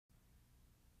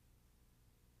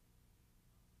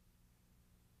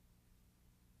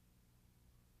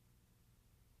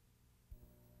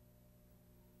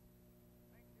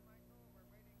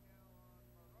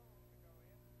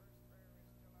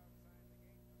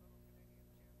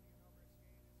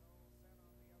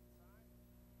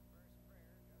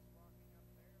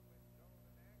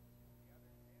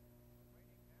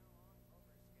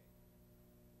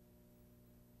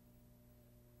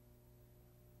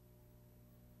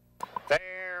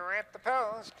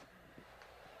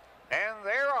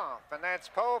gets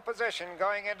pole position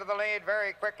going into the lead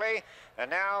very quickly.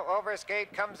 And now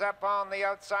Overskate comes up on the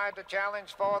outside to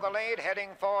challenge for the lead, heading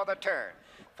for the turn.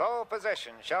 Pole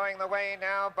position showing the way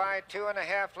now by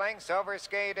 2.5 lengths.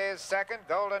 Overskate is second.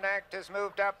 Golden Act has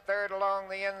moved up third along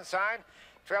the inside.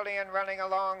 Trillian running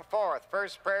along fourth.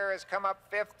 First Prayer has come up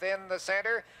fifth in the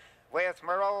center, with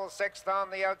Merole sixth on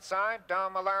the outside.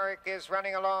 Dom Alaric is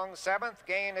running along seventh.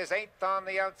 Gain is eighth on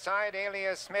the outside.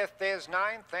 Alias Smith is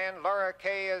ninth, and Laura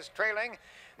Kay is trailing.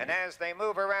 And as they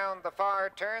move around the far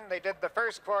turn, they did the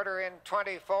first quarter in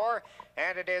 24,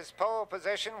 and it is pole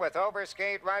position with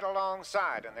Overskate right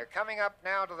alongside. And they're coming up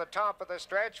now to the top of the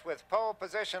stretch with pole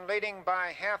position leading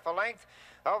by half a length.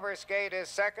 Overskate is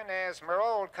second as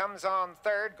Merole comes on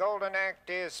third. Golden Act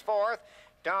is fourth.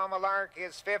 Dom Alaric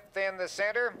is fifth in the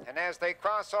center, and as they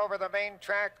cross over the main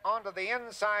track onto the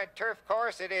inside turf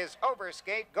course, it is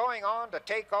Overskate going on to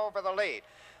take over the lead.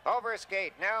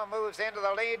 Overskate now moves into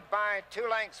the lead by 2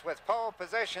 lengths with pole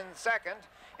position second,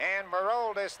 and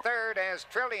Merole is third as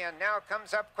Trillian now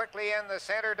comes up quickly in the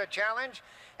center to challenge.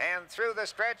 And through the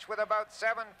stretch with about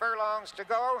 7 furlongs to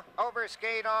go,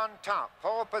 Overskate on top.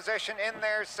 Pole position in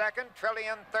there second,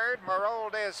 Trillian third,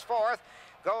 Merole is fourth.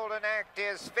 Golden Act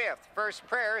is fifth. First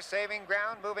Prayer saving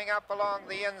ground, moving up along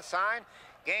the inside.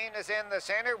 Gain is in the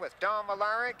center with Dom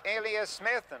Alaric, Alias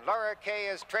Smith, and Laura Kay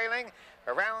is trailing.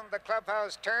 Around the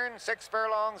clubhouse turn, 6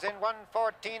 furlongs in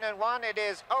 1:14 and 1. It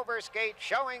is Overskate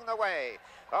showing the way.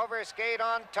 Overskate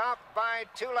on top by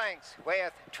 2 lengths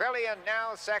with Trillian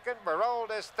now second. Merole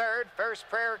is third. First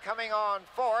Prayer coming on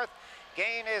fourth.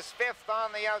 Gain is fifth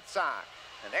on the outside.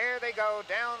 And there they go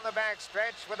down the back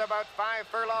stretch with about 5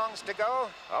 furlongs to go.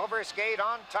 Overskate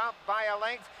on top by a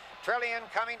length. Trillian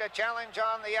coming to challenge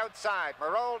on the outside.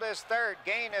 Merole is third.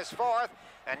 Gain is fourth.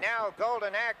 And now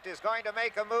Golden Act is going to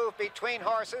make a move between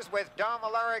horses with Dom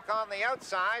Alaric on the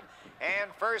outside and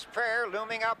First Prayer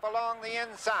looming up along the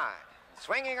inside.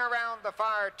 Swinging around the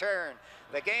far turn,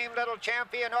 the game little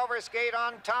champion Overskate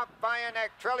on top by a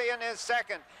neck. Trillian is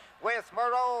second, with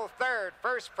Merole third.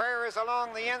 First Prayer is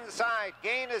along the inside.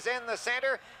 Gain is in the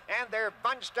center, and they're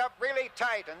bunched up really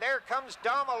tight. And there comes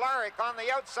Dom Alaric on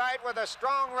the outside with a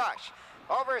strong rush.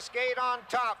 Overskate on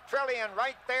top. Trillian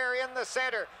right there in the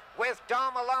center with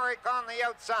Dom Alaric on the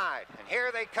outside. And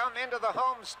here they come into the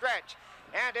home stretch.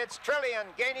 And it's Trillian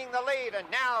gaining the lead, and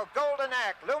now Golden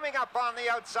Act looming up on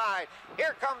the outside.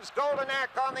 Here comes Golden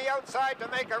Act on the outside to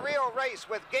make a real race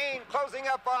with Gain closing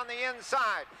up on the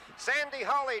inside. Sandy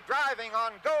Holly driving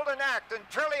on Golden Act and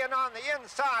Trillian on the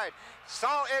inside. So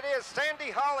it is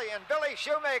Sandy Holly and Billy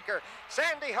Shoemaker.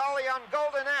 Sandy Holly on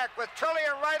Golden Act with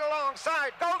Trillian right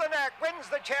alongside. Golden Act wins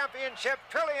the championship.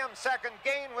 Trillian second.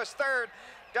 Gain was third.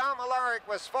 Dom Alaric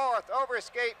was fourth.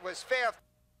 Overskate was fifth.